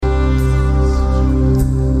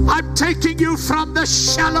taking you from the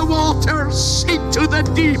shallow waters into the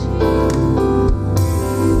deep,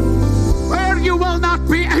 where you will not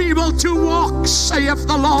be able to walk, saith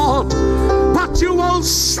the Lord, but you will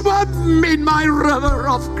swim in my river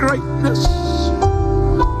of greatness.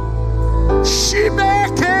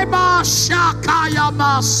 Shimeke ma shakaya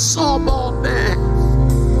ma sobone.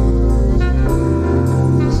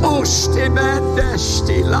 Ostimende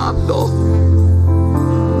stilando.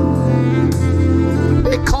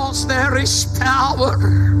 Because there is power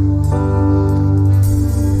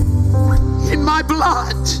in my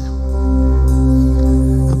blood.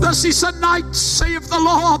 This is a night, saith the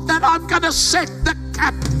Lord, that I'm going to set the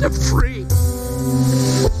captive free.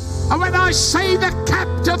 And when I say the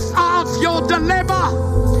captive of your dilemma,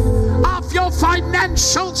 of your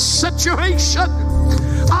financial situation,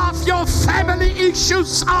 of your family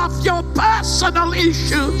issues, of your personal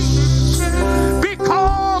issues,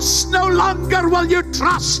 because no longer will you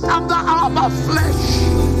trust on the arm of flesh,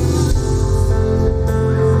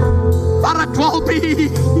 but it will be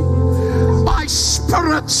my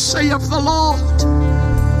spirit, saith the Lord.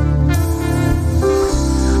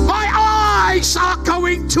 My eyes are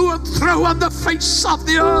going to and fro on the face of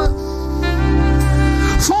the earth,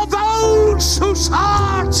 for those whose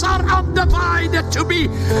hearts are undivided to me,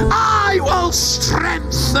 I will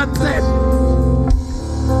strengthen them.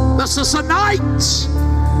 This is a night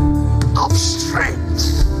of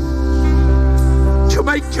strength to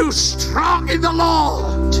make you strong in the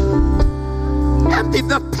Lord and in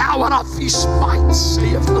the power of his might,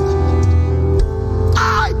 saith the Lord.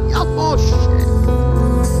 I am Moshe.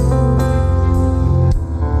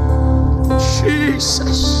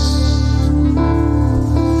 Jesus,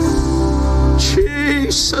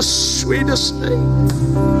 sweetest name.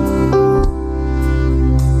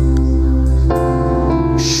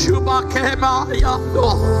 Shubakema Yando.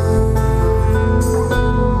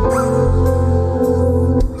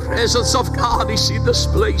 Presence of God is in this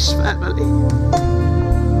place, family.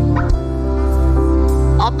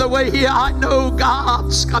 On the way here, I know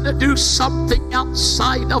God's gonna do something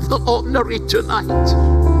outside of the ordinary tonight.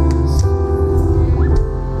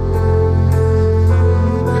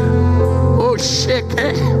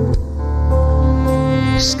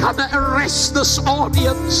 He's gonna arrest this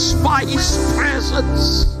audience by his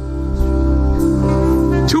presence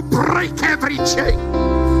to break every chain.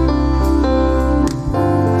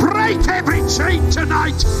 Break every chain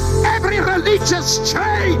tonight. Every religious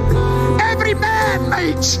chain, every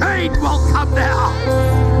man-made chain will come down.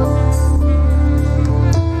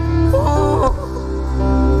 Oh.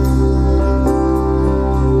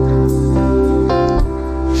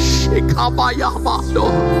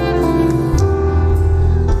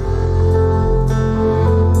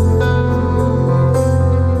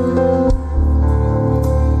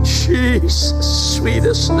 Jesus,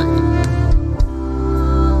 sweetest name.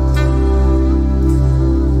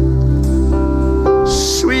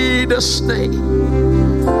 Sweetest name.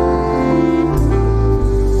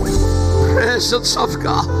 Presence of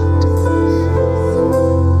God.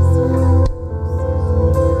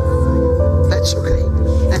 That's okay.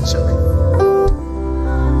 That's okay.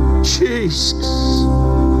 Jesus.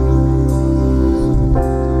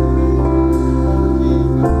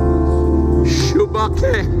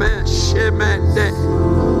 Shubake me shemende.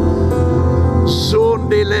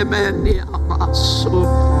 Zundile meni amasu.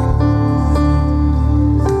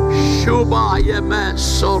 Shubaye me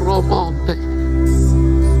soromonde.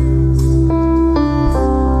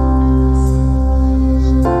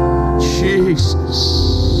 Jesus.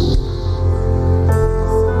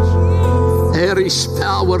 There is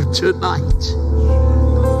power tonight.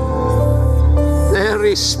 There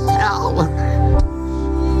is power.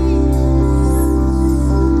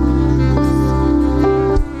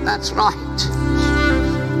 That's right.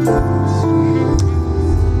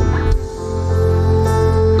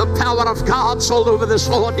 The power of God's all over this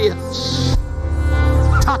audience,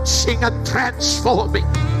 touching and transforming,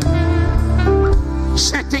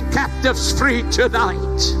 setting captives free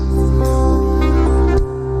tonight.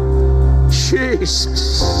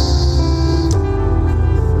 Jesus.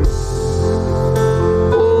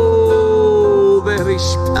 Oh, there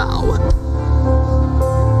is power.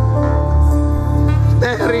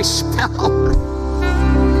 There is power.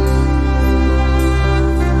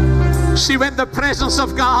 See, when the presence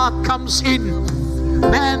of God comes in,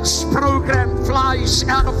 man's program flies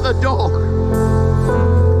out of the door.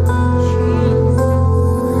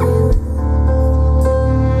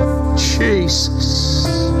 Jesus.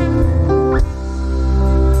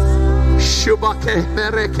 Shubake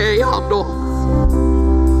mereke yando.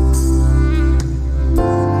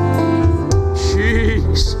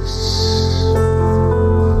 Jesus.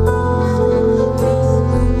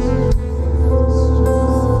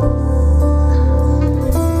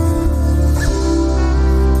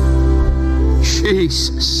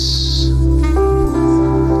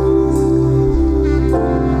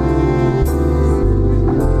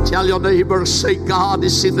 Tell your neighbor, say, God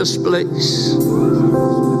is in this place.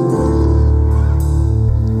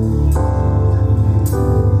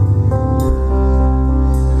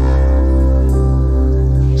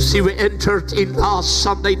 See, we entered in last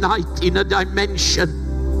Sunday night in a dimension.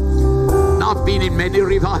 I've been in many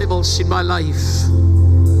revivals in my life.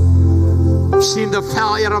 I've seen the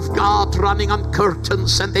fire of God running on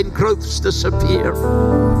curtains and then growths disappear.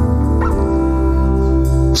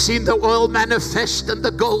 I've seen the oil manifest and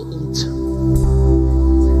the gold.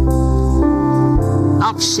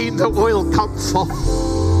 I've seen the oil come forth.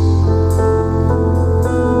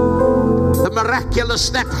 The miraculous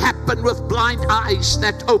that happened with blind eyes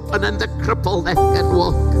that open and the cripple that can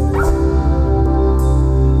walk.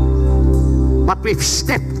 But we've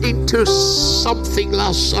stepped into something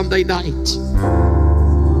last Sunday night.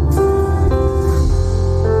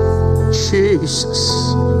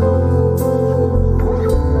 Jesus.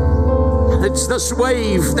 And it's this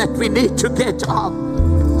wave that we need to get on.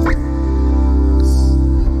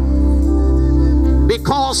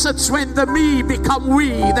 Because it's when the me become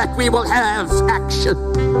we that we will have action.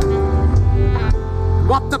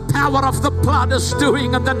 What the power of the blood is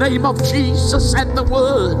doing in the name of Jesus and the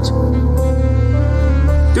Word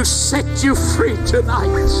to set you free tonight.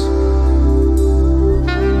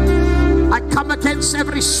 I come against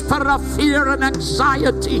every spirit of fear and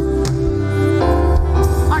anxiety.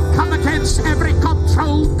 I come against every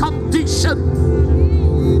controlled condition.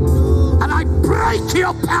 And I break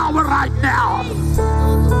your power right now.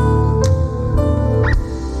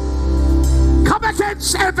 Come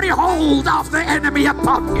against every hold of the enemy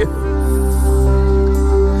upon you.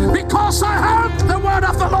 Because I heard the word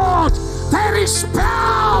of the Lord. There is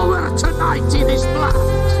power tonight in His blood.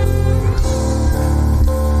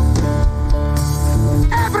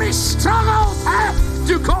 Every struggle has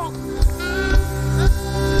to go.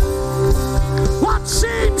 What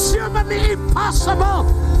seems humanly impossible,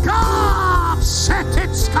 God said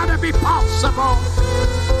it's gonna be possible.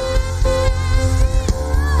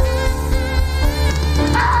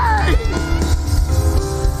 Hey!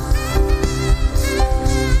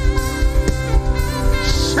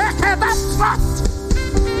 That's right.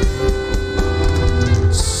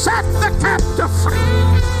 Set the captive free.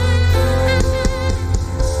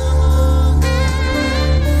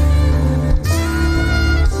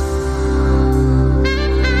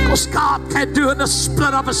 Because God can do in a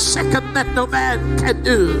split of a second that no man can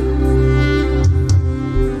do.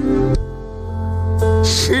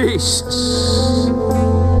 Jesus.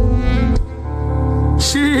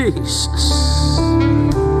 Jesus.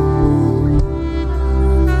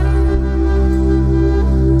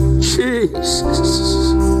 Jesus.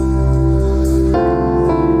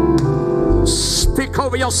 Speak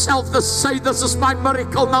over yourself and say, this is my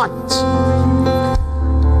miracle night.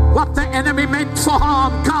 What the enemy meant for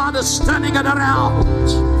harm, God is turning it around.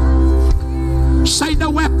 Say, no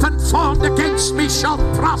weapon formed against me shall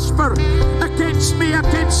prosper. Against me,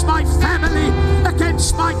 against my family,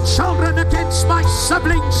 against my children, against my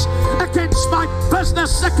siblings, against my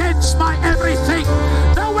business, against my everything.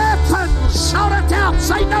 No weapon. Shout it out.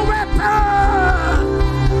 Say, no weapon.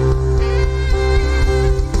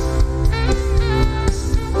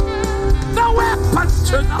 No weapon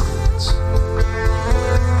tonight.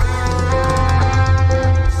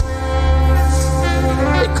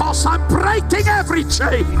 Because I'm breaking every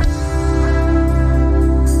chain.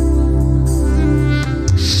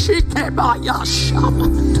 Shikebaya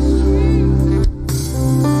Shaman.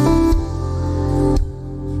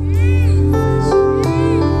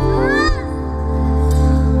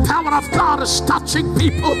 Power of God is touching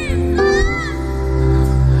people.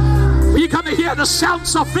 You're going to hear the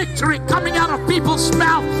sounds of victory coming out of people's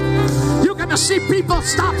mouth. You're going to see people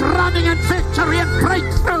start running in victory and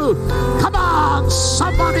breakthrough. Come on,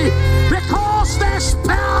 somebody, because there's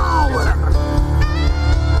power.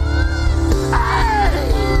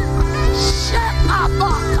 Hey!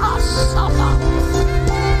 Shekabakasama.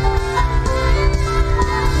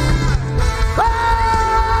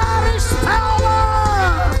 There is power.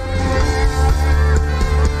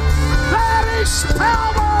 There is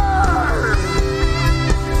power.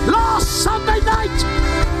 Last Sunday night,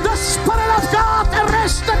 the Spirit of God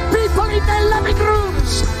arrested people in their living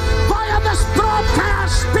rooms. Via this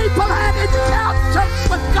broadcast, people had encounters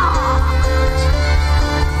with God.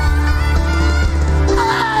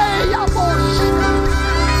 Hey,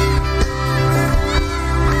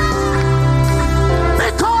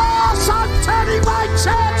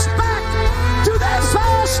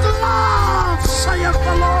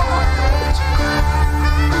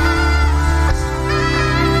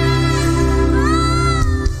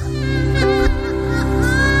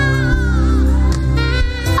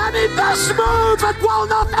 it will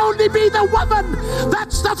not only be the woman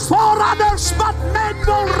that's the forerunners, but men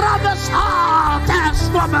will run as hard as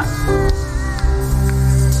women.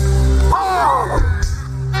 Oh!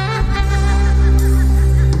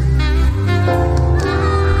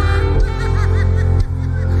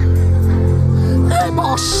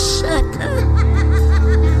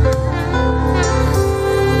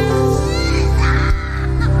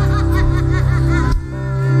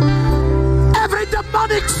 Every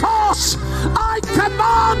demonic force, I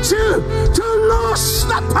command you to loose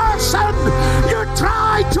the person you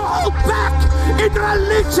try to hold back in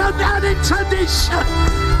religion and in tradition.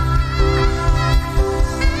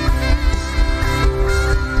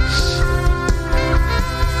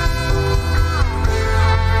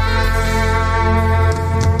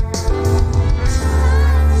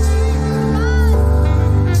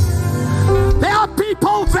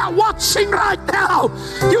 People that are watching right now,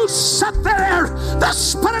 you sit there, the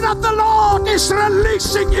Spirit of the Lord is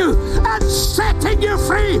releasing you and setting you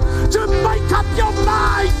free to make up your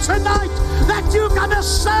mind tonight that you're gonna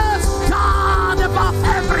serve God above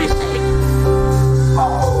everything.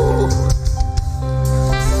 Oh!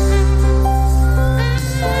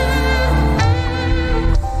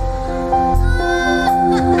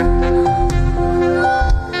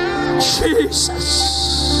 Jesus.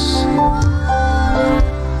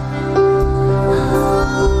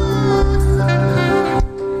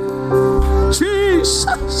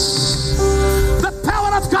 Jesus. The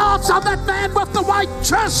power of God's on that man with the white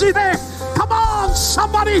jersey there. Come on,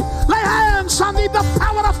 somebody, lay hands on me. The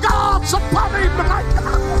power of God's upon him right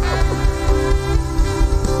now.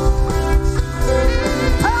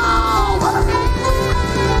 Power.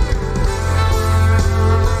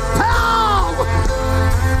 Power.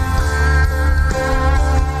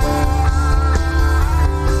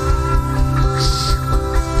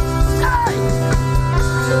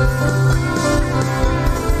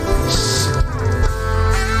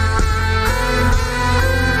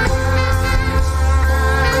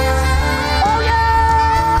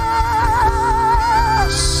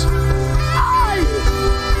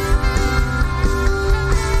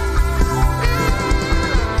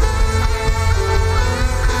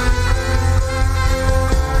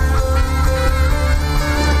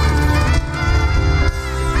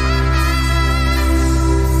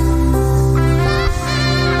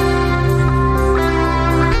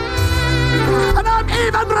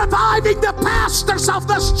 The pastors of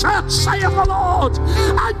this church, saith the Lord,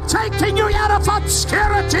 I'm taking you out of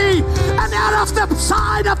obscurity and out of the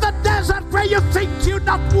side of the desert where you think you're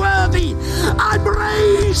not worthy. I'm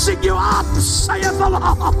raising you up, saith the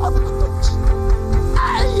Lord.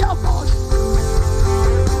 Hey, boy.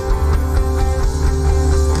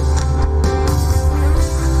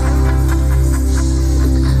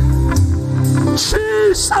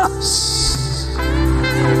 Jesus.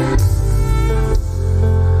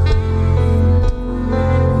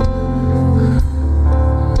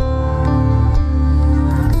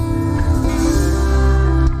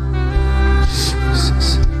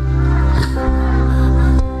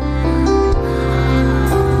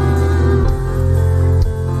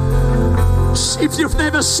 If you've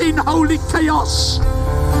never seen Holy Chaos,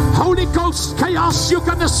 Holy Ghost chaos, you're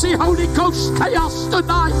going to see Holy Ghost chaos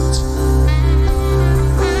tonight.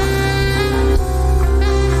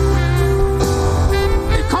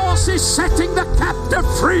 Because he's setting the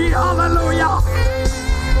captive free. Hallelujah.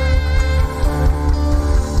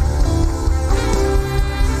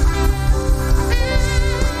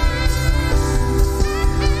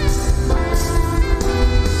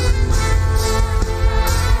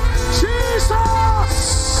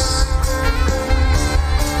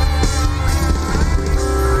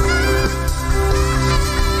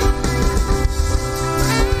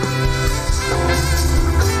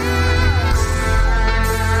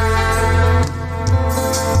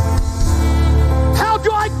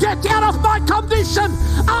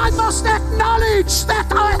 I must acknowledge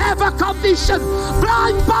that I have a condition.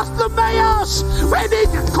 Blind Bartimaeus, when he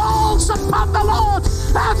calls upon the Lord,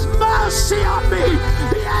 have mercy on me.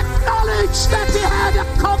 He acknowledged that he had a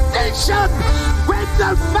condition when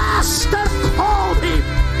the Master called him.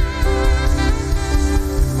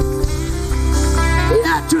 He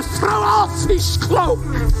had to throw off his cloak.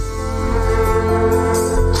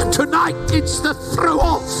 And tonight it's the throw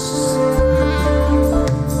off.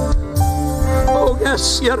 Oh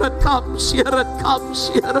yes, here it comes, here it comes,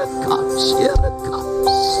 here it comes, here it comes.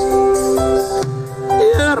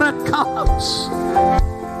 Here it comes.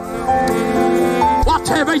 What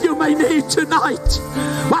Whatever you may need tonight,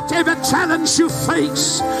 whatever challenge you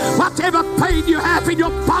face, whatever pain you have in your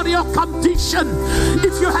body or condition,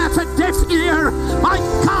 if you have a deaf ear, my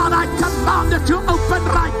God, I command it to open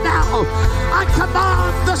right now. I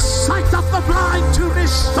command the sight of the blind to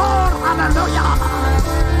restore. Hallelujah.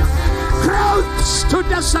 Growths to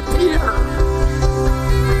disappear.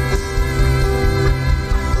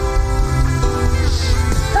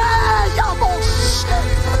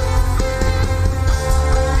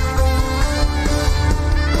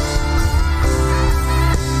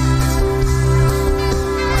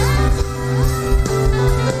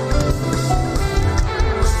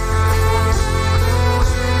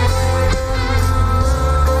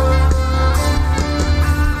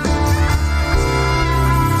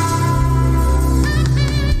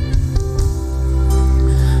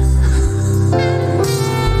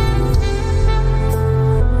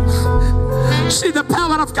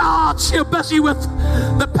 Of God, you're busy with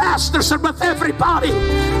the pastors and with everybody.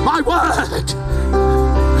 My word,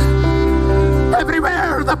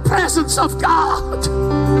 everywhere the presence of God,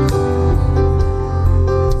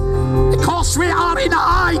 because we are in a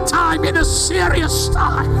high time, in a serious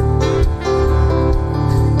time.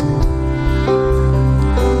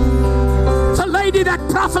 The lady that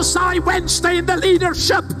prophesied Wednesday in the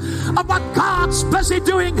leadership of what God's busy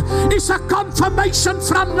doing is a confirmation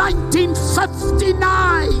from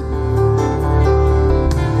 1959.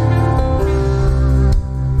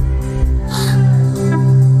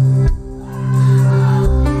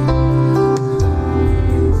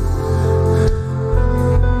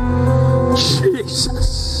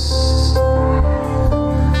 Jesus.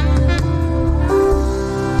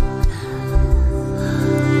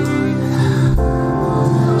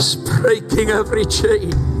 It's breaking every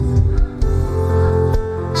chain.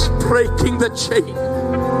 Breaking the chain.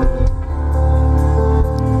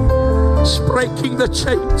 It's breaking the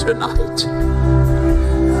chain tonight.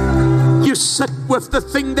 You sit with the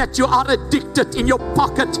thing that you are addicted in your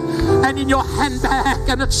pocket and in your handbag,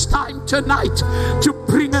 and it's time tonight to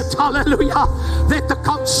bring it, hallelujah. Let the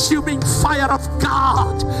consuming fire of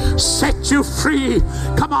God set you free.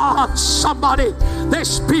 Come on, somebody.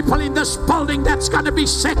 There's people in this building that's going to be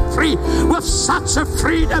set free with such a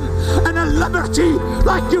freedom and a liberty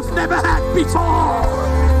like you've never had before.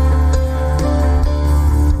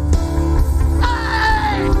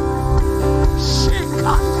 Hey!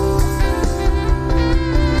 Shika.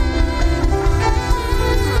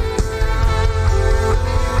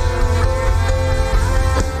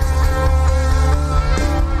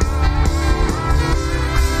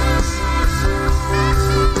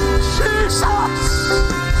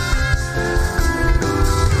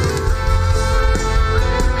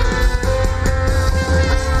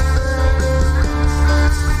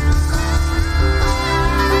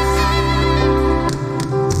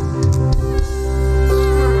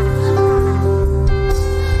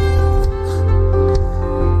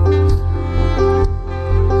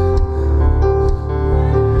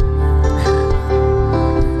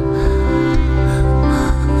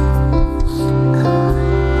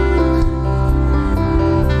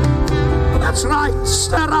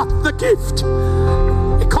 Gift,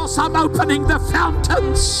 because I'm opening the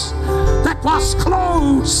fountains that was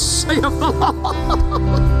closed, saith the Lord.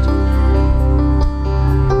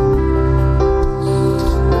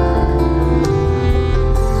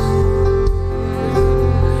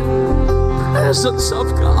 Presence of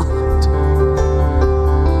God.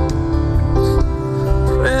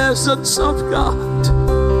 Presence of God.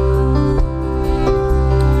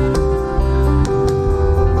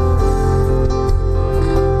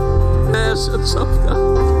 Presence of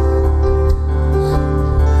God.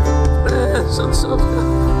 Presence of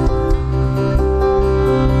God.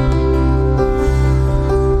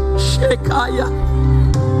 Shekaya.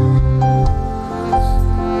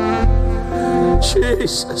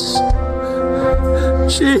 Jesus.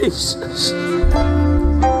 Jesus.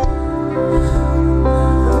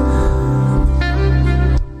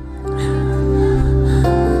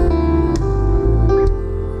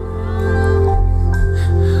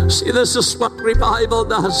 See, this is what revival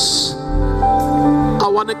does. I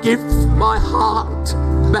want to give my heart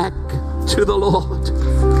back to the Lord.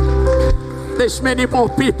 There's many more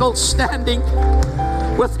people standing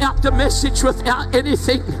without the message, without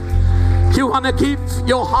anything. You want to give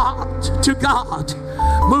your heart to God.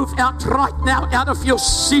 Move out right now out of your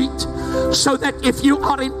seat, so that if you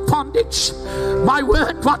are in bondage, my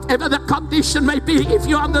word, whatever the condition may be, if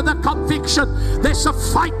you're under the conviction, there's a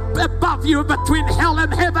fight above you between hell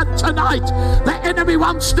and heaven tonight. The enemy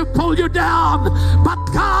wants to pull you down, but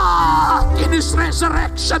God in his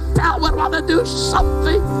resurrection power want to do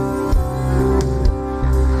something.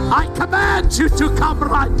 I command you to come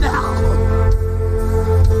right now.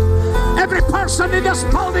 Every person in this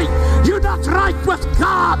building, you're not right with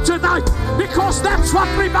God tonight, because that's what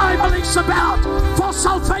revival is about, for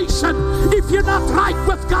salvation. If you're not right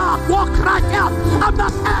with God, walk right out. I'm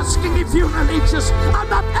not asking if you're religious. I'm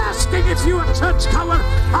not asking if you're a churchgoer.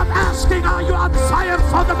 I'm asking, are you on fire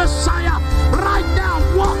for the Messiah? Right now,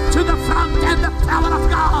 walk to the front, and the power of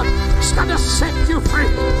God is going to set you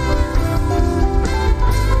free.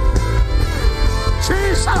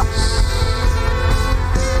 Jesus.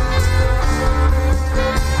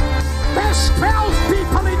 There's 12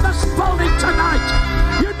 people in this building tonight.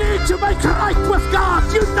 You need to make right with God.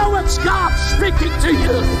 You know it's God speaking to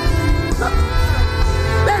you.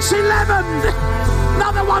 There's 11.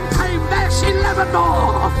 Another one came. There's 11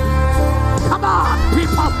 more. Come on,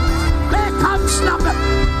 people. There comes number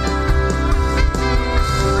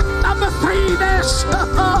 3. There's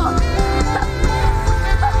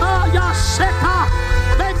Yaseka.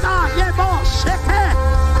 Venga, Yemo, Sheke.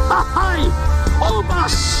 Ahai. Oba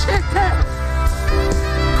Sheke.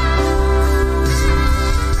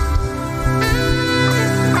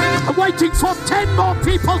 I'm waiting for 10 more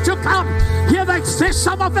people to come. Here there's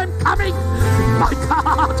some of them coming. My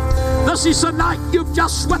God, this is a night you've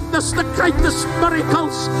just witnessed the greatest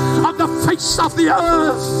miracles on the face of the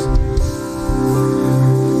earth.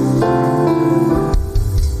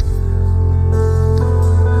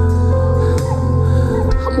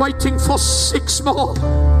 I'm waiting for 6 more.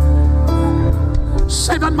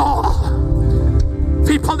 7 more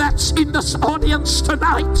people that's in this audience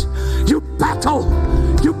tonight. You battle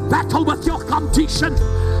with your condition.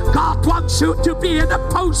 God wants you to be in a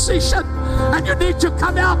position, and you need to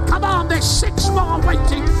come out. Come on, there's 6 more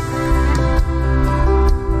waiting.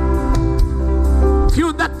 If you're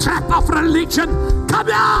in the trap of religion, come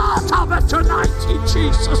out of it tonight in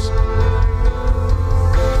Jesus.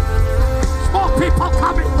 There's more people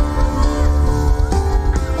coming.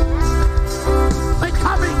 They're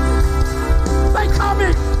coming. They're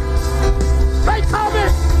coming. They're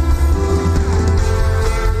coming.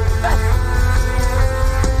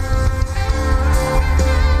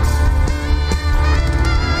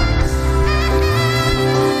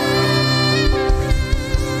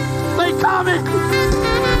 They're coming.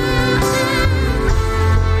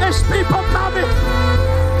 There's people coming.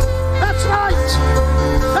 That's right.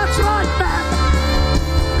 That's right, man.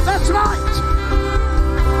 That's right.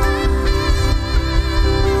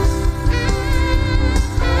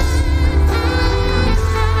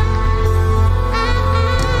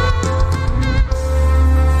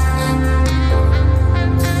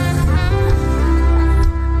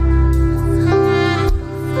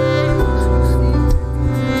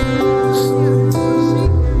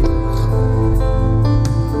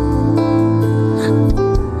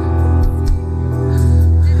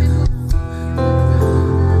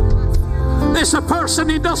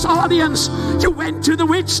 In this audience, you went to the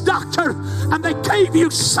witch doctor and they gave you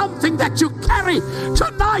something that you carry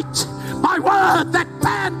tonight. My word, that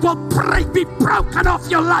band will be broken off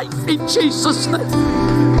your life in Jesus' name.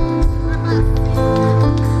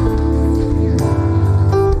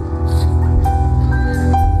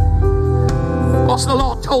 What the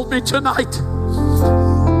Lord told me tonight,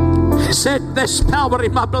 He said, there's power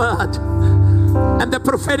in my blood, and the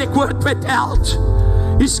prophetic word went out.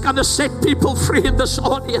 He's going to set people free in this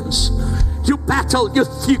audience. You battle, you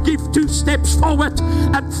give 2 steps forward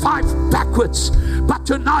and 5 backwards. But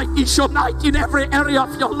tonight is your night in every area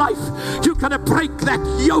of your life. You're going to break that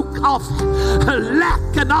yoke of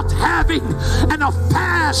lack and not having, and of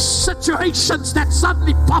past situations that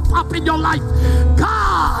suddenly pop up in your life.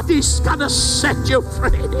 God is going to set you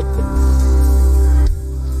free.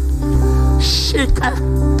 Shika.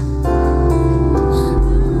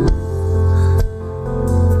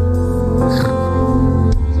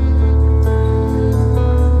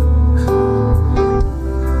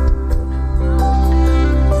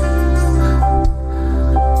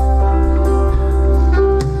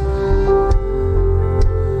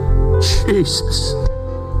 Jesus.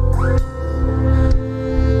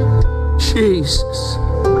 Jesus.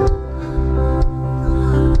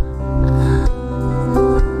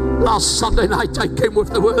 Last Sunday night I came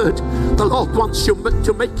with the word. The Lord wants you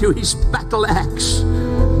to make you His battle axe.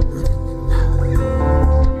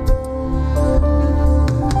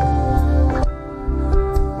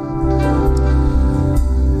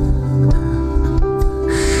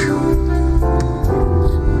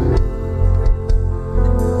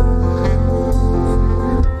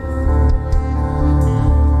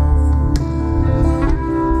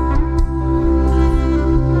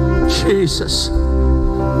 Jesus.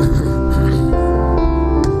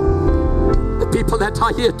 The people that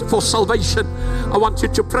are here for salvation, I want you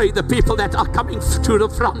to pray. The people that are coming to the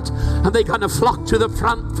front, and they're going to flock to the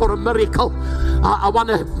front for a miracle. I want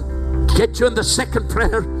to get you in the second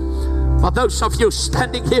prayer. For those of you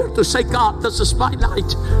standing here to say, God, this is my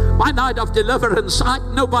night of deliverance.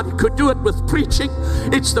 Nobody could do it with preaching.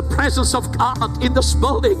 It's the presence of God in this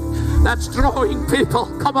building that's drawing people.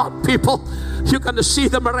 Come on, people. You're going to see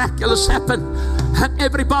the miraculous happen. And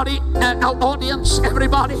everybody, our audience,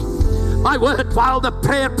 everybody, my word, while the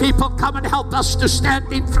prayer people come and help us to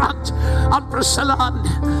stand in front on Priscilla,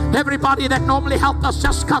 and everybody that normally help us,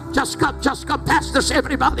 just come, pastors,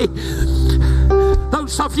 everybody.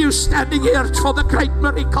 Those of you standing here for the great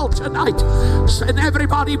miracle tonight, and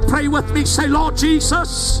everybody pray with me. Say, Lord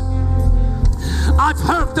Jesus, I've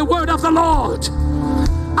heard the word of the Lord.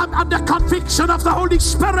 I'm under conviction of the Holy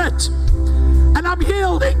Spirit, and I'm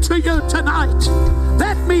yielding to you tonight.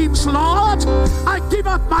 That means, Lord, I give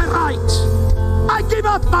up my right. I give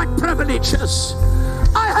up my privileges.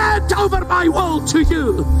 I hand over my will to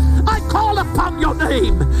you. I call upon your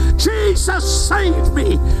name. Jesus, save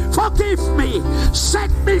me, forgive me,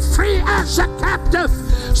 set me free as a captive.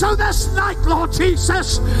 So this night, Lord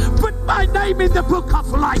Jesus, put my name in the book of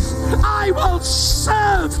life. I will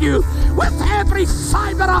serve you with every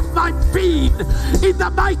fiber of my being in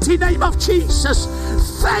the mighty name of Jesus.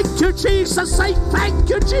 Thank you, Jesus. Say thank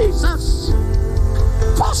you, Jesus,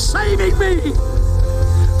 for saving me,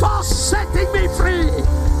 for setting me free.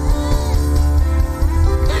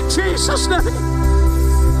 In Jesus' name.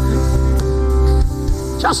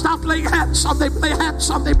 Just not lay hands on them, lay hands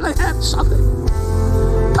on them, lay hands on them.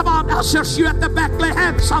 Come on, ushers, you at the back, lay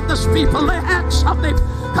hands on these people, lay hands on them.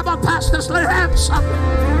 Come on, pastors, lay hands on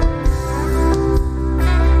them.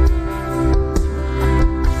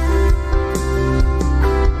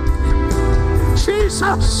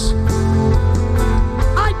 Jesus,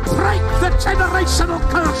 I break the generational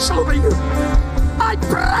curse over you. I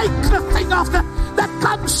break the thing of that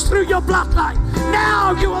comes through your bloodline.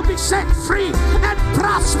 Now you will be set free and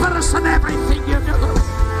prosperous in everything you do.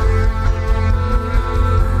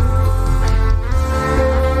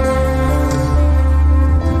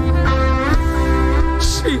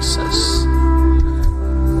 Jesus.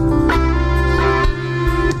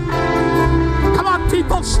 Come on,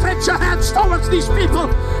 people, stretch your hands towards these people.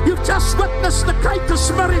 You've just witnessed the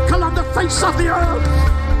greatest miracle on the face of the earth.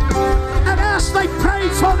 And as they pray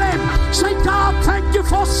for them, say, God, thank you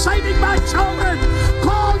for saving my children.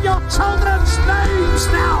 Call your children's names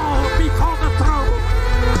now before the throne.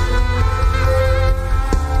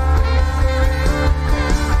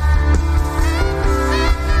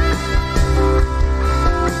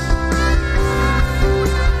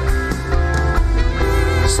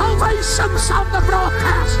 Salvation's on the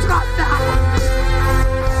broadcast right now.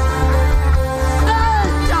 Hey,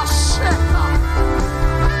 Yashika.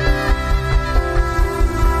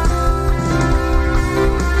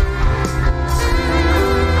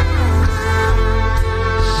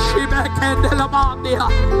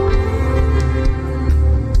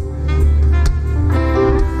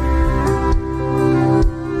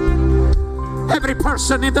 Every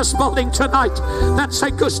person in this building tonight that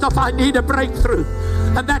say, Gustav, I need a breakthrough,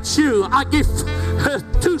 and that's you. I give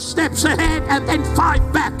 2 steps ahead and then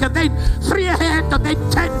 5 back and then 3 ahead and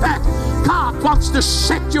then 10 back. God wants to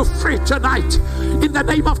set you free tonight in the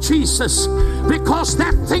name of Jesus, because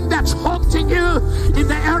that thing that's haunting you in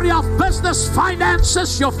the area of business,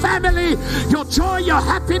 finances, your family, your joy, your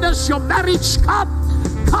happiness, your marriage, come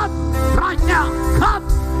right now, come.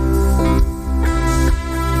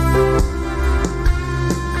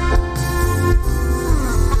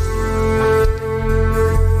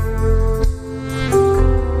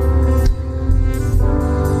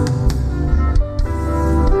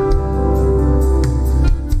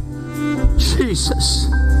 Jesus.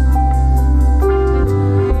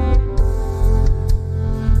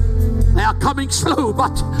 They are coming slow,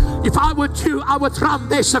 but if I were you, I would run.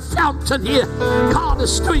 There's a fountain here. God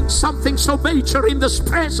is doing something so major in this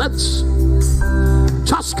presence.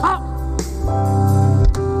 Just come.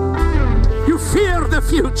 You fear the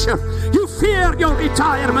future. You fear your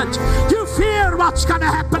retirement. You fear what's going to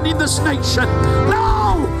happen in this nation.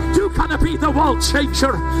 No, you're going to be the world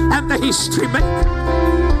changer and the history maker.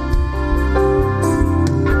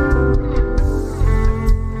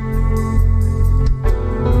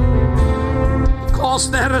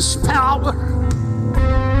 There is power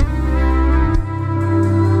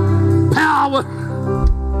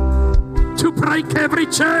to break every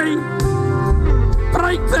chain.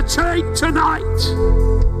 Break the chain tonight.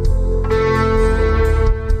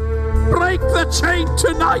 Break the chain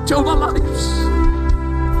tonight over lives.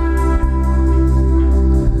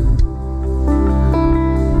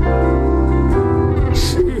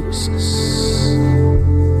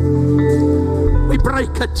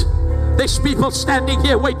 break it. There's people standing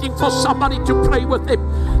here waiting for somebody to pray with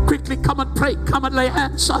them. Quickly come and pray. Come and lay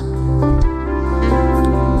hands on.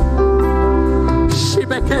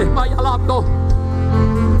 Shibeke Mayalando.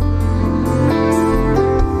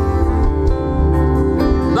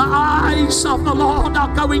 The eyes of the Lord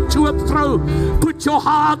are going to and fro. Put your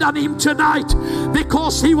heart on Him tonight,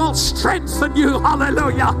 because He will strengthen you.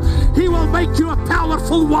 Hallelujah. He will make you a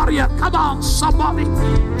powerful warrior. Come on, somebody.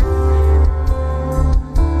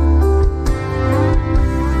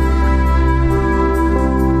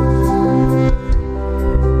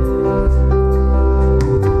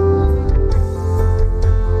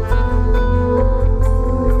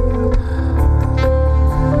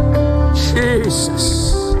 Jesus.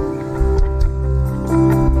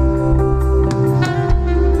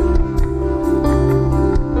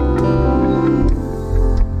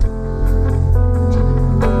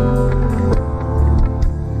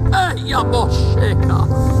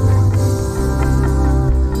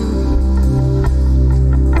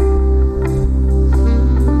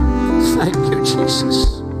 Thank you,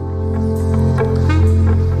 Jesus.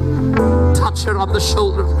 Touch her on the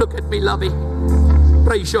shoulder. Look at me, lovey.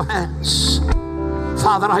 Raise your hands.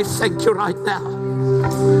 Father, I thank you right now.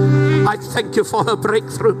 I thank you for her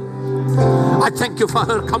breakthrough. I thank you for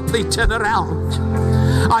her complete turnaround.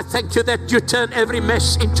 I thank you that you turn every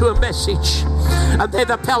mess into a message. And then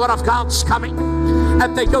the power of God's coming,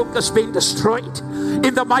 and the yoke is being destroyed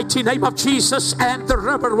in the mighty name of Jesus, and the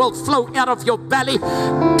river will flow out of your belly.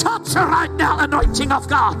 Touch her right now, anointing of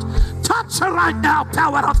God. Touch her right now,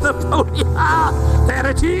 power of the Holy. There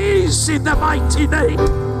it is, in the mighty name.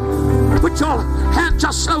 Put your hand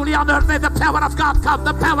just slowly on her. There the power of God come.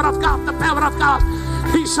 The power of God, the power of God.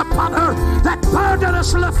 He's upon her. That burden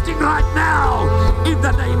is lifting right now in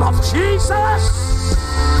the name of Jesus.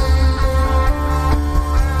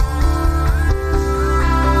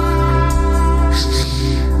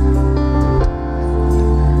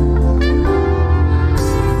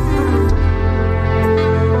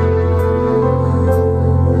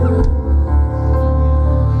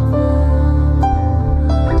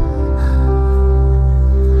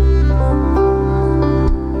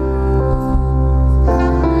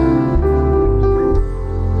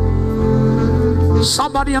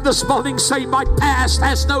 Somebody in this building say, my past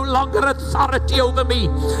has no longer authority over me.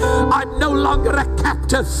 I'm no longer a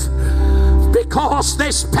captive, because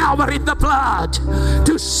there's power in the blood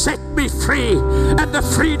to set me free. And the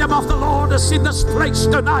freedom of the Lord is in this place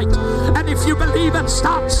tonight. And if you believe it,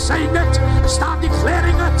 start saying it. Start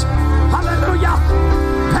declaring it. Hallelujah.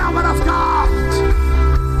 Power of God.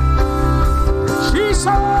 Jesus.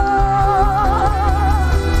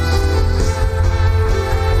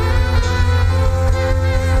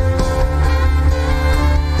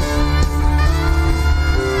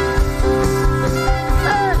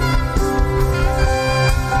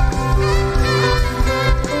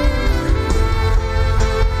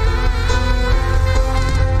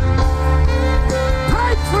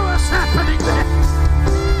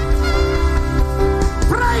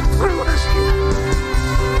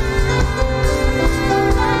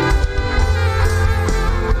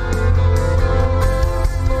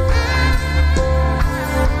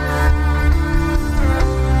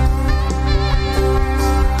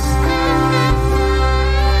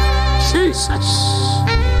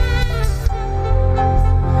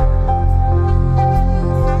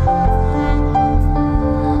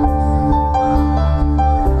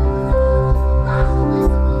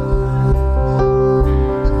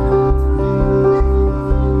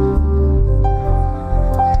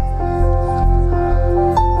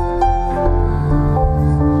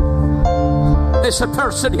 A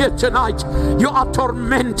person here tonight, you are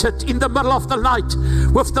tormented in the middle of the night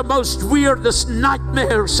with the most weirdest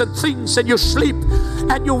nightmares and things, and you sleep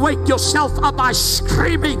and you wake yourself up by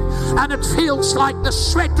screaming, and it feels like the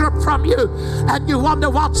sweat drip from you, and you wonder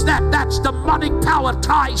what's that. That's demonic power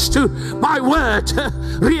tries to, my word,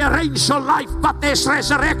 rearrange your life. But there's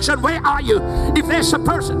resurrection. Where are you? If there's a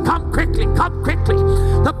person, come quickly, come quickly.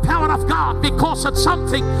 The power of God, because it's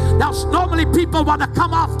something. Now normally people want to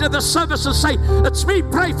come after the service and say, it's me,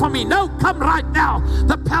 pray for me. No, come right now.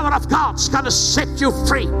 The power of God's going to set you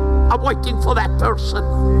free. I'm waiting for that person.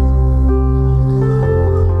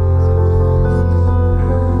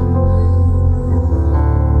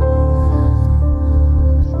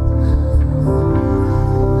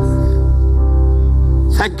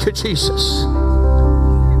 Thank you, Jesus.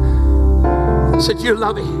 Said, you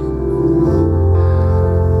love me.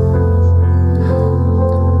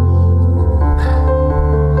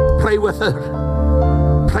 Pray with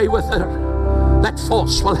her. Pray with her. That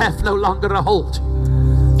force will have no longer a hold.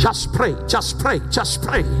 Just pray, just pray, just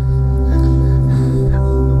pray.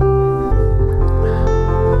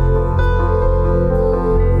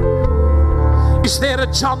 Is there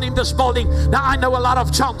a John in this building? Now I know a lot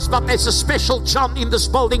of Johns, but there's a special John in this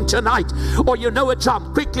building tonight. Or you know a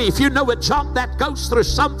John. Quickly, if you know a John that goes through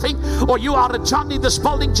something, or you are a John in this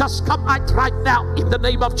building, just come out right now in the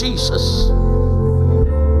name of Jesus.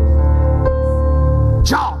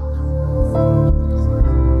 John.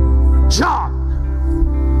 John.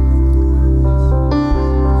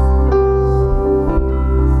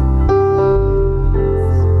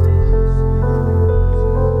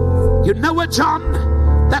 You know a John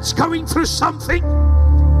that's going through something,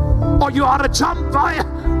 or you are a John by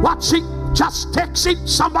watching, just texting,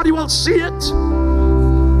 somebody will see it.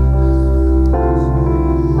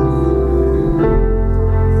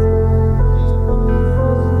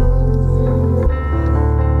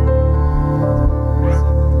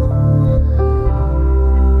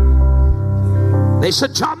 There's a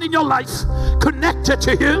John in your life connected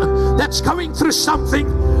to you that's going through something,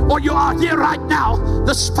 or you are here right now.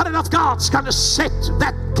 The Spirit of God's going to set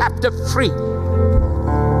that captive free.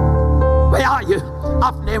 Where are you?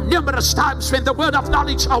 I've known numerous times when the word of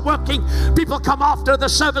knowledge are working, people come after the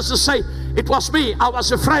service and say, it was me, I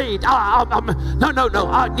was afraid. No,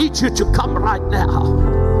 I need you to come right now.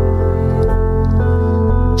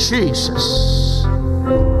 Jesus.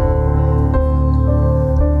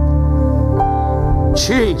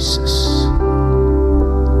 Jesus.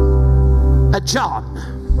 A John.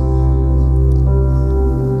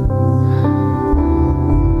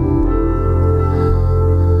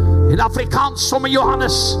 In Afrikaans, some of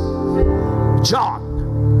Johannes. John.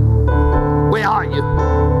 Where are you?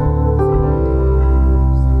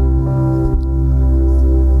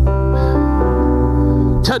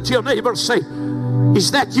 Turn to your neighbor and say,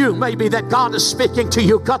 is that you? Maybe that God is speaking to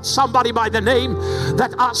you. Got somebody by the name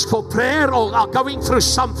that asks for prayer or are going through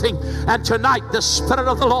something, and tonight the Spirit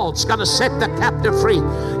of the Lord's going to set the captive free.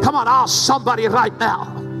 Come on, ask somebody right now.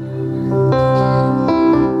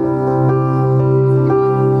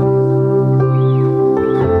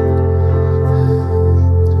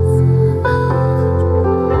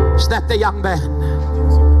 Is that the young man?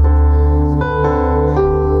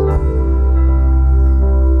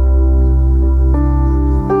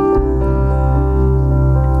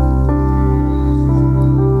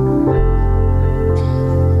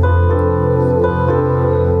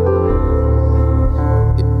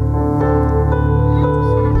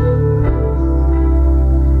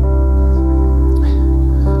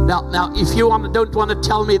 Now, if you don't want to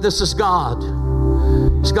tell me this is God,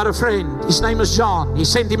 he's got a friend. His name is John. He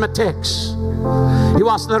sent him a text. He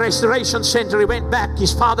was in the restoration center. He went back.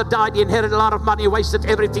 His father died. He inherited a lot of money. He wasted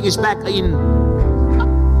everything. He's back in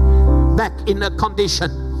a condition.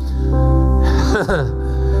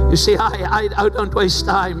 You see, I don't waste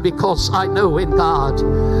time, because I know in God,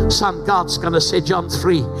 God's going to set John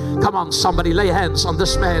free. Come on, somebody lay hands on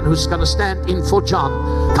this man who's going to stand in for John.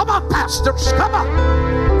 Come on, pastors, come on.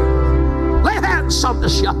 Lay hands on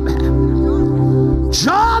this young man.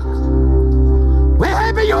 John,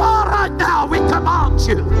 wherever you are right now, we command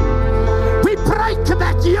you. We break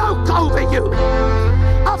that yoke over you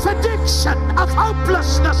of addiction, of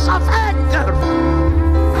hopelessness, of anger.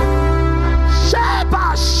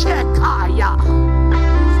 Sheba Shekaya.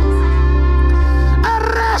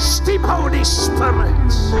 Arrest him, Holy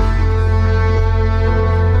Spirit.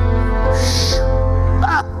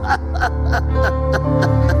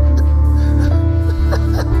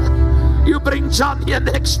 You bring John here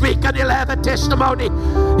next week and he'll have a testimony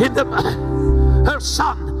in her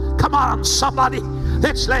son. Come on, somebody.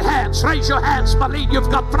 Let's lay hands. Raise your hands. Believe you've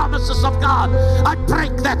got promises of God. I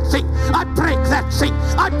break that thing. I break that thing.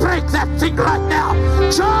 I break that thing right now.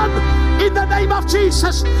 John, in the name of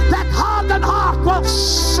Jesus, that hardened heart will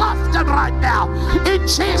soften right now. In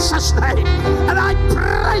Jesus' name. And I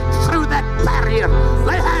break through that barrier.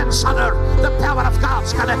 Lay hands on her. The power of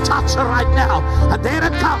God's going to touch her right now. And there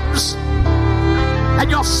it comes. And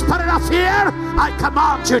your spirit of fear, I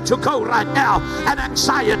command you to go right now. And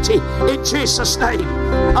anxiety, in Jesus' name.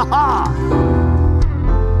 Aha!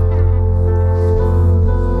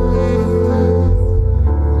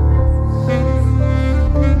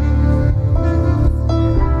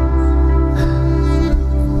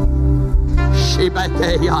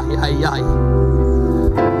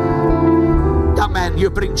 Young man, you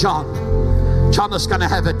bring John. John is going to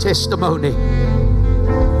have a testimony.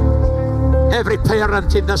 Every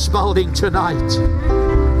parent in this building tonight,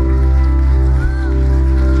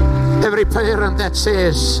 every parent that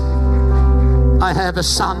says, I have a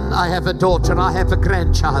son, I have a daughter, I have a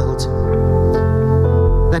grandchild,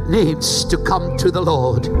 that needs to come to the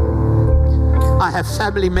Lord. I have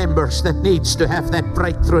family members that needs to have that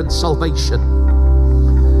breakthrough in salvation.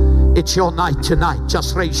 It's your night tonight.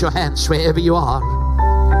 Just raise your hands wherever you are.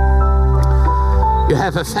 You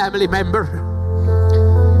have a family member.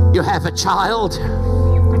 You have a child.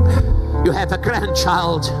 You have a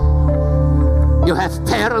grandchild. You have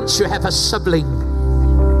parents. You have a sibling.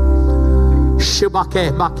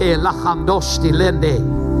 Shubake make lachandosti lende.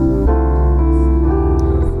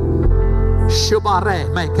 Shubare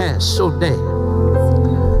make sunde.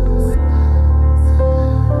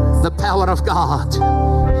 The power of God.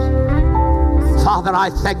 Father, I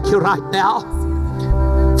thank you right now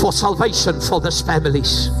for salvation for these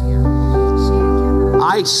families.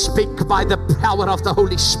 I speak by the power of the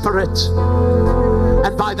Holy Spirit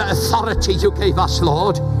and by the authority you gave us,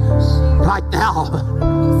 Lord, right now,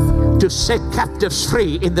 to set captives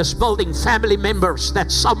free in this building. Family members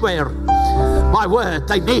that somewhere, my word,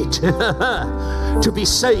 they need to be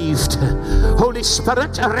saved. Holy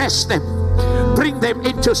Spirit, arrest them. Bring them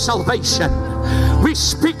into salvation. We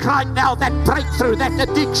speak right now that breakthrough, that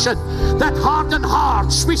addiction, that hardened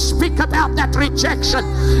hearts. We speak about that rejection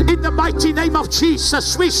in the mighty name of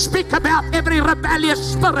Jesus. We speak about every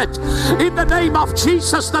rebellious spirit in the name of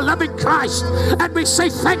Jesus, the living Christ. And we say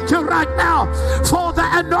thank you right now for the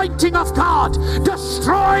anointing of God.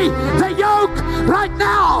 Destroy the yoke right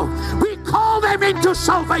now. We call them into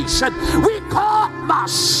salvation. We call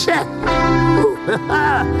Mashiach.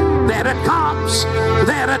 There it comes.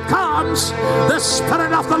 There it comes. The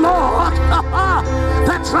Spirit of the Lord.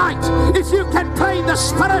 That's right. If you can pray in the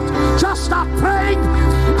Spirit, just start praying.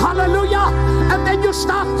 Hallelujah. And then you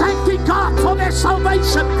start thanking God for their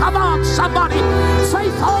salvation. Come on, somebody.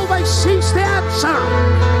 Faith always sees the answer.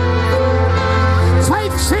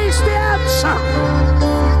 Faith sees the answer.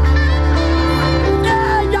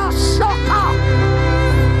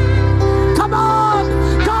 Come on.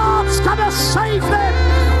 God's gonna save them.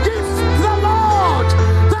 Give the Lord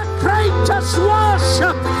the greatest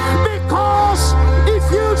worship, because if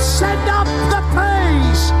you send up the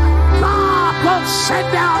praise, God will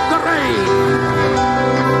send out the rain.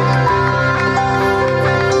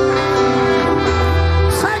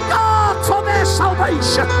 Thank God for their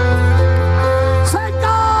salvation. Thank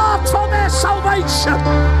God for their salvation.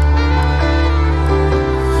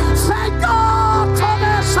 Thank God for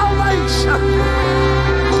their salvation.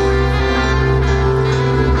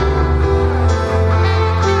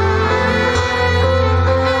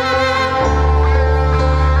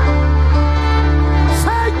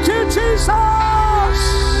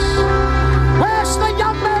 Where's the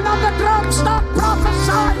young man on the drum? Start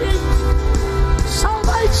prophesying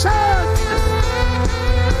salvation.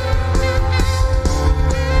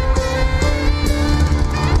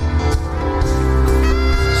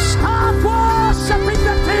 Start worshiping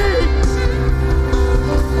the King.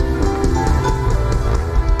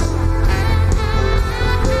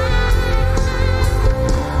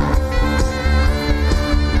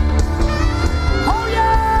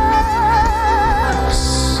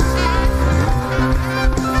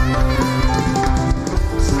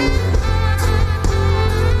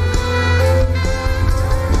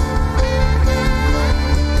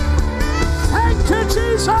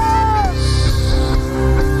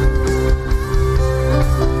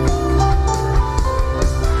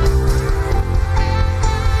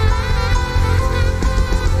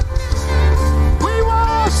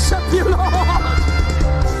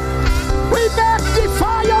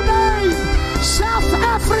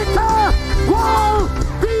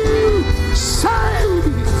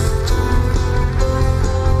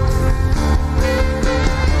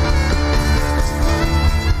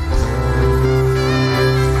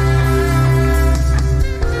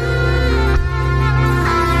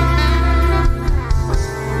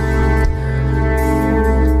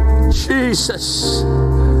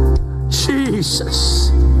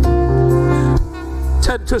 Jesus.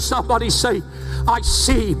 Turn to somebody, say, I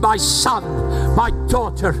see my son, my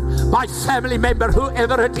daughter, my family member,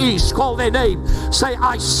 whoever it is, call their name. Say,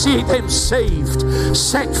 I see them saved,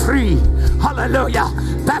 set free, hallelujah,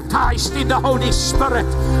 baptized in the Holy Spirit,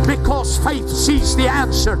 because faith sees the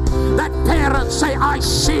answer. That parents say, I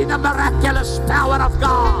see the miraculous power of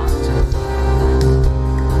God.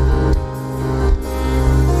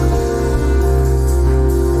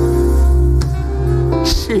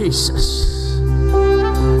 Jesus.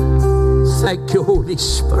 Thank you, Holy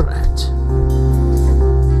Spirit.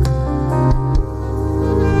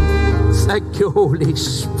 Thank you, Holy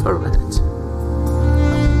Spirit.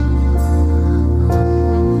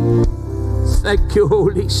 Thank you,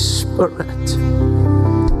 Holy Spirit.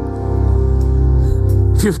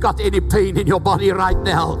 If you've got any pain in your body right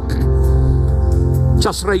now,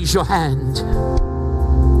 just raise your hand.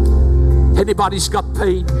 Anybody's got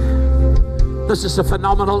pain? This is a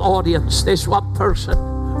phenomenal audience. There's one person.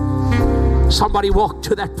 Somebody walk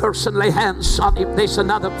to that person, lay hands on him. There's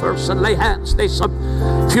another person, lay hands. There's some.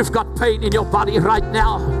 If you've got pain in your body right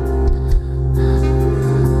now,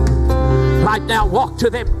 walk to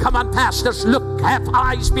them. Come on, pastors, look, have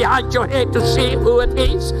eyes behind your head to see who it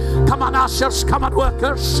is. Come on, ushers, come on,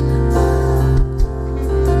 workers.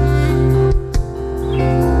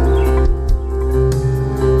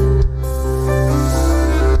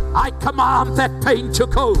 I command that pain to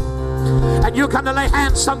go. And you're going to lay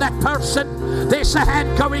hands on that person. There's a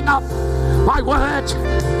hand going up. My word,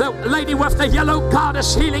 the lady with the yellow, God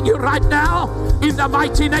is healing you right now in the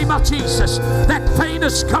mighty name of Jesus. That pain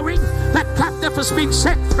is going. That captive has been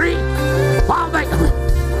set free. While they...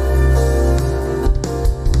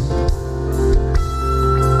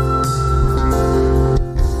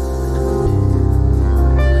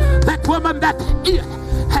 that woman that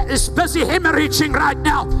is busy hemorrhaging right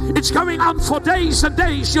now. It's going on for days and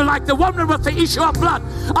days. You're like the woman with the issue of blood.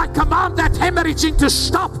 I command that hemorrhaging to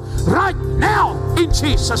stop right now in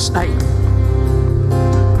Jesus' name.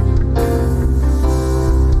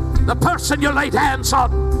 The person you laid hands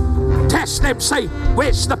on, test them, say,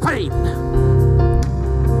 where's the pain?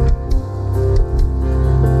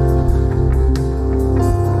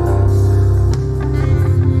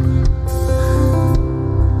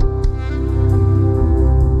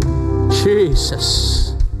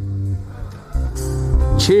 Jesus.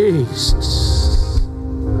 Jesus.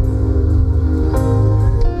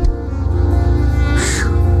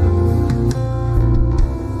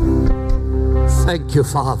 Thank you,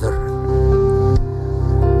 Father.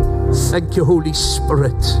 Thank you, Holy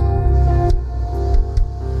Spirit.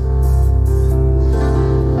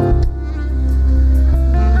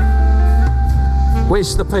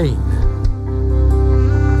 Where's the pain?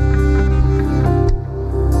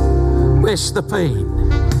 Where's the pain?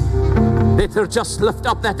 Let her just lift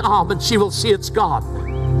up that arm and she will see it's gone.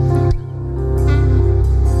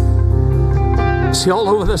 See, all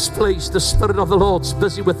over this place, the Spirit of the Lord's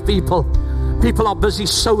busy with people. People are busy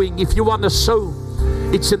sowing. If you want to sow,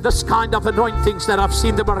 it's in this kind of anointings that I've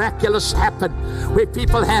seen the miraculous happen, where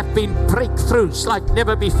people have been breakthroughs like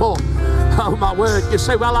never before. Oh my word, you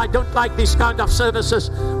say, well, I don't like these kind of services.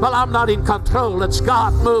 Well, I'm not in control. It's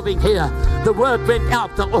God moving here. The word went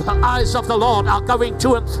out. The eyes of the Lord are going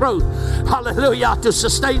to and fro. Hallelujah. To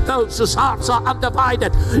sustain those whose hearts are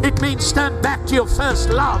undivided. It means turn back to your first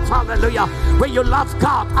love. Hallelujah. Where you love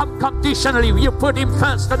God unconditionally. You put Him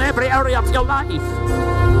first in every area of your life.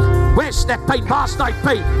 Where's that pain? Last night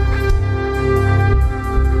pain.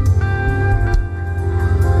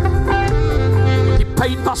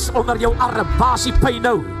 Pyn was onder jou arm. Waar is die pyn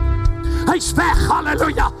nou? Hy's weg.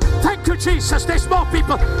 Hallelujah. Thank you, Jesus. There's more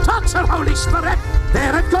people. Touch the Holy Spirit.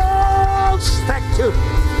 There it goes. Thank you.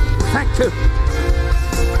 Thank you.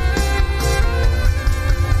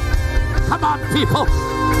 Come on, people.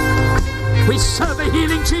 We serve a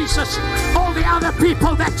healing Jesus. All the other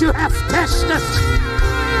people that you have tested.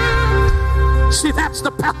 See, that's the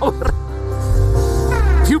power.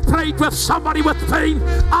 If you prayed with somebody with pain,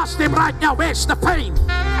 ask them right now, where's the pain?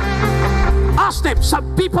 Ask them.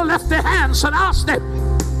 Some people left their hands and ask them.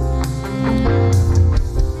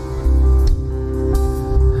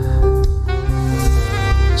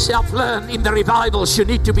 See, I've learned in the revivals you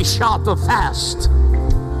need to be sharp and fast.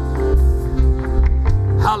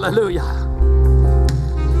 Hallelujah.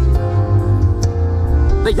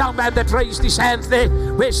 The young man that raised his hand there,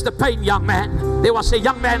 where's the pain, young man? There was a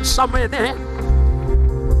young man somewhere there.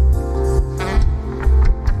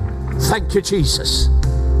 Thank you, Jesus.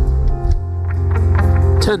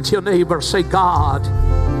 Turn to your neighbor, say, God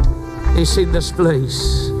is in this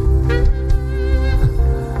place.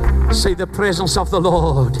 Say, the presence of the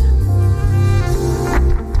Lord.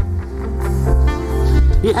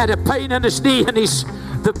 He had a pain in his knee and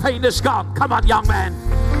the pain is gone. Come on, young man.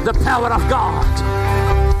 The power of God.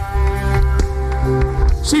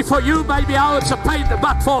 See, for you, maybe, oh, it's a pain,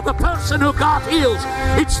 but for the person who God heals,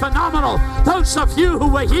 it's phenomenal. Those of you who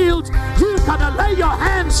were healed, you're going to lay your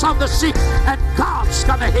hands on the sick, and God's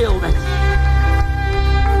going to heal them.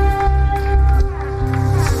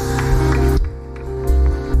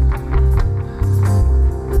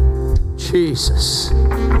 Jesus.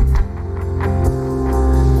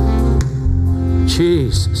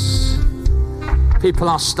 Jesus. People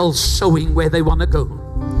are still sowing where they want to go.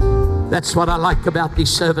 That's what I like about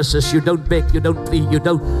these services. You don't beg, you don't plead, you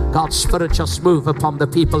don't. God's Spirit just move upon the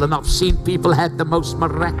people. And I've seen people have the most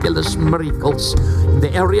miraculous miracles in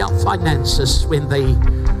the area of finances when they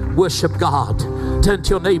worship God. Turn to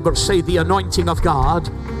your neighbor, say, the anointing of God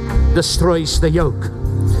destroys the yoke.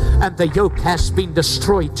 And the yoke has been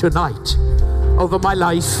destroyed tonight over my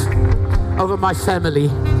life, over my family,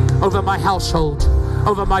 over my household,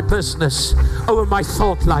 over my business, over my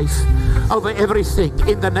thought life, over everything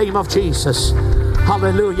in the name of Jesus.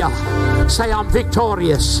 Hallelujah. Say, I'm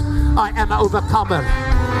victorious. I am an overcomer.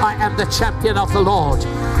 I am the champion of the Lord.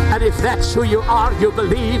 And if that's who you are, you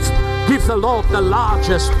believe, give the Lord the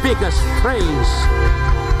largest, biggest praise.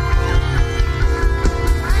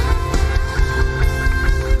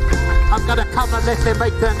 I'm going to come and let them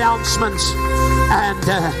make the announcements. And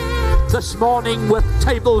this morning with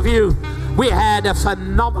Table View, we had a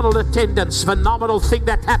phenomenal attendance, phenomenal thing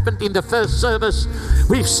that happened in the first service.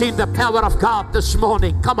 We've seen the power of God this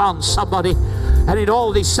morning. Come on, somebody. And in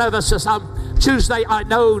all these services, Tuesday, I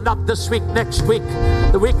know, not this week, next week,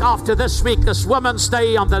 the week after this week, this Women's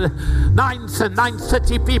Day on the 9th and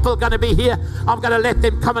 9:30, people are going to be here. I'm going to let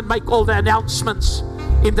them come and make all the announcements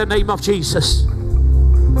in the name of Jesus.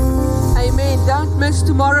 Amen. Don't miss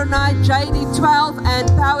tomorrow night, JD 12 and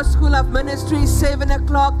Power School of Ministry, 7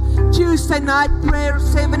 o'clock. Tuesday night prayer,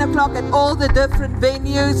 7 o'clock at all the different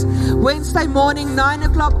venues. Wednesday morning, 9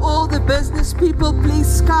 o'clock, all the business people,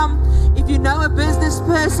 please come. If you know a business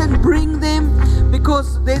person, bring them,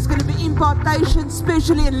 because there's going to be impartation,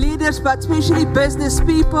 especially in leaders, but especially business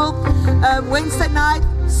people. Wednesday night,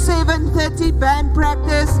 7:30 band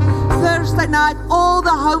practice. Thursday night, all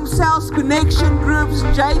the home sales connection groups,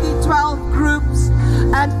 JD 12 groups.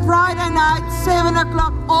 And Friday night, 7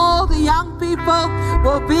 o'clock, all the young people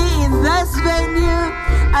will be in this venue.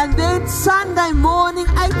 And then Sunday morning,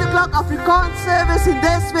 8 o'clock, Afrikaans service in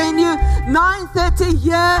this venue. 9:30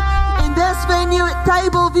 here in this venue at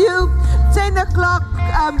Table View. 10 o'clock,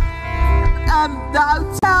 the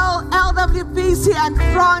hotel, LWPC and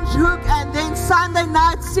Franschhoek. And then Sunday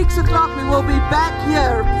night, 6 o'clock, we will be back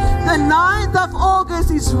here. The 9th of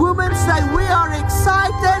August is Women's Day. We are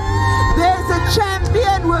excited. There's a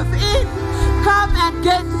champion within. Come and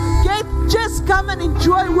just come and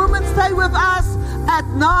enjoy Women's Day with us at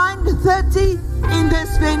 9:30 in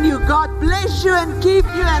this venue. God bless you and keep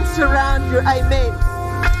you and surround you. Amen.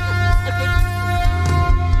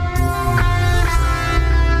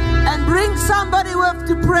 And bring somebody with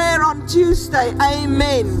to prayer on Tuesday.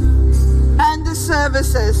 Amen. And the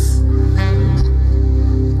services.